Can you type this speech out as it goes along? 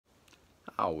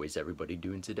How is everybody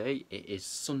doing today? It is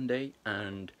Sunday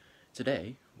and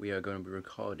today we are going to be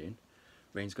recording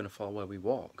Rain's going to Fall Where We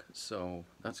Walk, so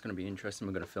that's going to be interesting.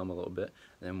 We're going to film a little bit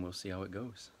and then we'll see how it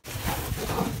goes.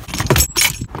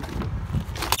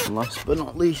 And last but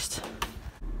not least,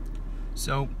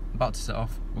 so about to set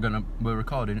off. We're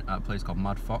recording at a place called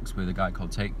Mad Fox with a guy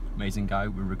called Tate. Amazing guy.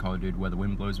 We recorded Where the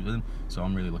Wind Blows with him, so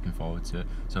I'm really looking forward to it.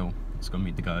 So let's go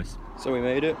meet the guys. So we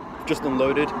made it, just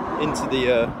unloaded into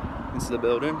the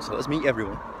building. So let's meet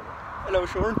everyone. Hello,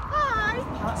 Sean. Hi.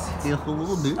 Yeah,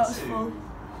 hello, dude. That was fun.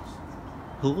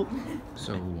 Hello.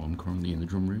 So I'm currently in the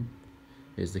drum room.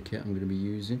 Here's the kit I'm going to be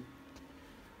using.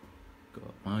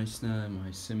 Got my snare,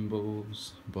 my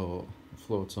cymbals, bought a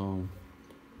floor tom,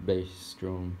 bass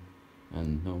drum,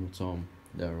 and normal tom.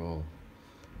 They're all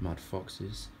Mad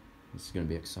Foxes. This is going to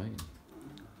be exciting.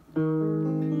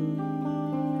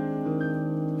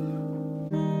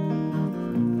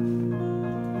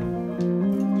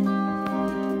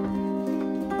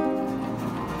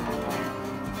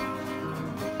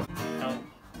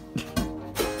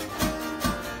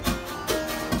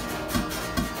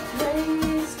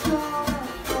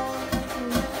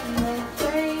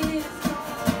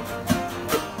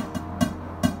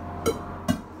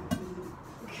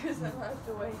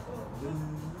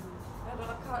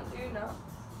 I can't do that.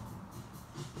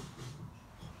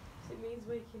 It means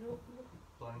waking up.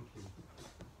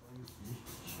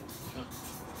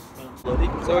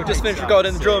 So we've just finished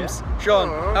recording the drums. Sean,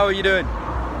 how are you doing?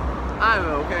 I'm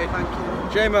okay, thank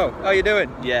you. JMO, how are you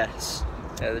doing? Yes.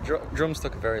 Yeah, the drums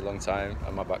took a very long time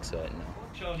and my back's hurting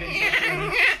now.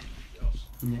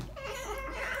 Yeah.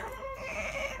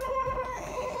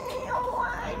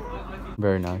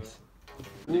 Very nice.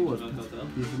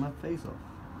 Using my face off.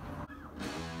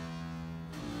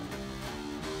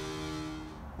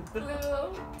 Blue.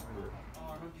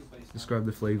 Describe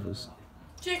the flavours.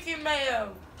 Chicken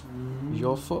mayo. Is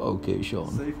your foot okay, Sean?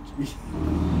 Safety.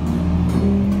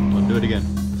 I'll do it again.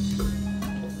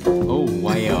 Oh,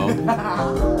 wow.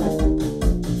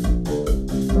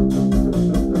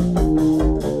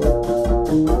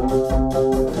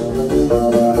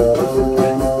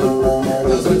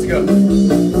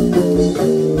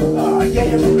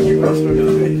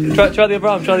 Try the other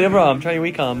arm, try the other arm, try your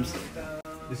weak arms.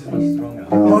 This is much stronger.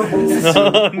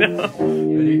 Oh no.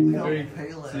 Ready? 3,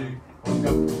 2, 1, go.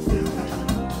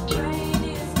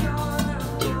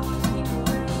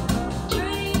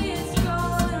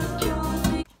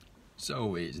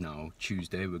 So it is now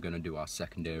Tuesday. We're going to do our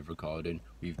second day of recording.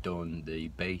 We've done the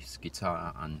bass,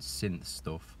 guitar and synth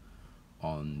stuff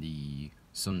on the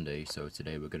Sunday, so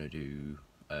today we're going to do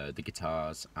the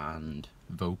guitars and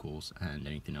vocals and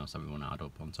anything else that we want to add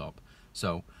up on top.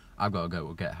 So I've got to go.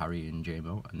 We'll get Harry and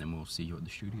JMO and then we'll see you at the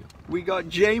studio. We got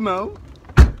JMO.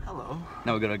 Hello.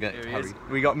 Now we're going to get Harry.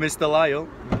 We got Mr. Lyle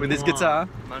with his guitar.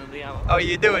 Man of the hour. How are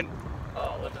you doing?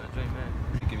 Oh, what a dream, man.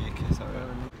 Give me a kiss, Harry.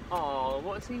 Oh,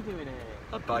 what's he doing here?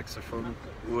 Our bags are fun.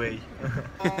 We.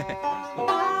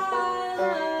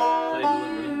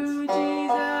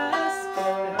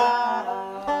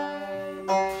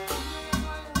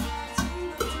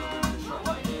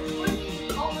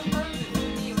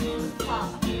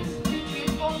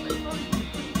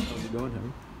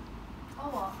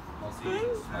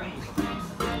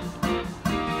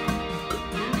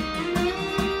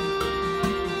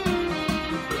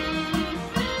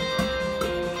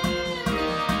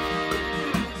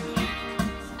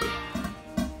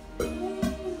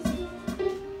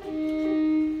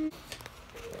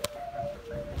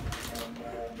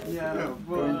 Yeah,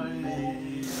 boy.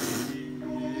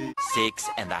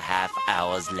 6.5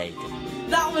 hours later.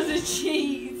 That was a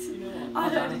cheat. I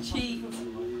had a cheat.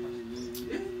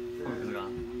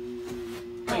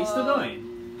 Wait, you still going?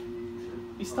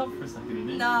 You stopped for a second, didn't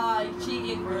you? Nah, you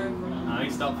cheating, bro. No, you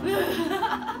stopped for a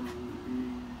second.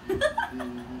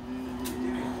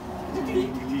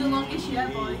 The longest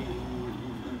yet, boy.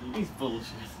 He's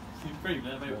bullshit. He's pretty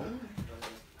bad, mate.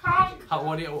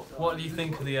 What do you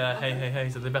think of the Hey Hey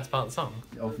Hey's? Are the best part of the song?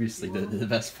 Obviously the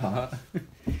best part.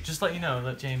 Just let you know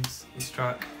that James'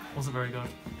 track wasn't very good.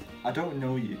 I don't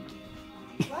know you.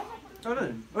 What? Oh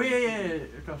no. Oh yeah.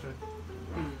 Gosh.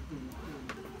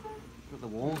 Got the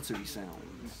watery sounds.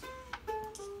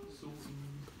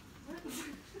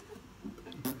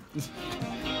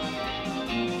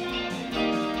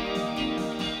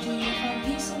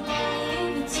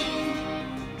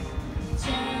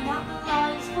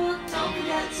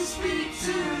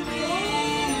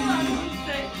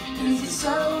 So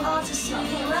hard to see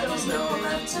when there's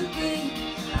nowhere to be,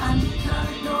 and you can't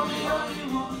ignore me all you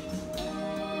want.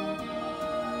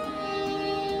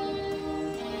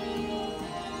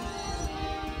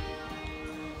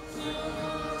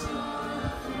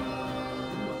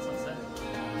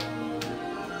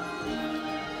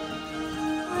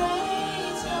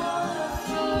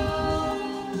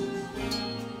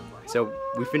 So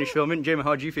we finished filming. Jamie,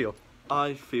 how do you feel?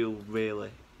 I feel really.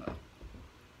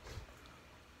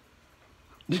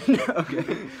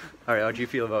 Okay. Alright, how do you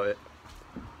feel about it?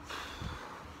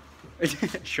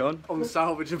 Sean?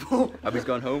 Unsalvageable. Abby's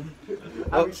gone home.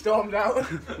 Abby stormed out.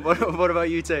 What about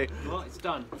you, Tate? Well, it's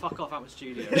done. Fuck off out my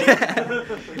studio.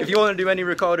 If you want to do any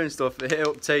recording stuff, hit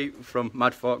up Tate from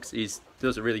Mad Fox. He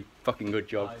does a really fucking good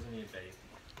job.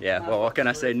 Yeah, well, what can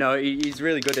I say? No, he's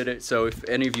really good at it. So if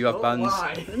any of you have bands,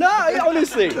 no, yeah,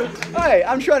 honestly, hey,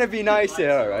 I'm trying to be nice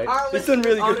here, all right? He's done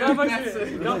really good.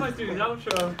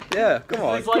 Yeah, come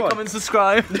on, Please like, comment,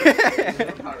 subscribe.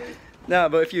 No,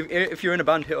 but if you're in a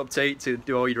band, hit up Tate to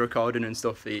do all your recording and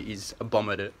stuff. He's a bomb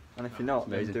at it. And if you're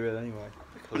not, then Amazing. do it anyway.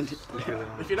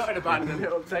 If you're not in a band, then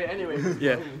hit up Tate anyway.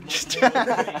 Yeah.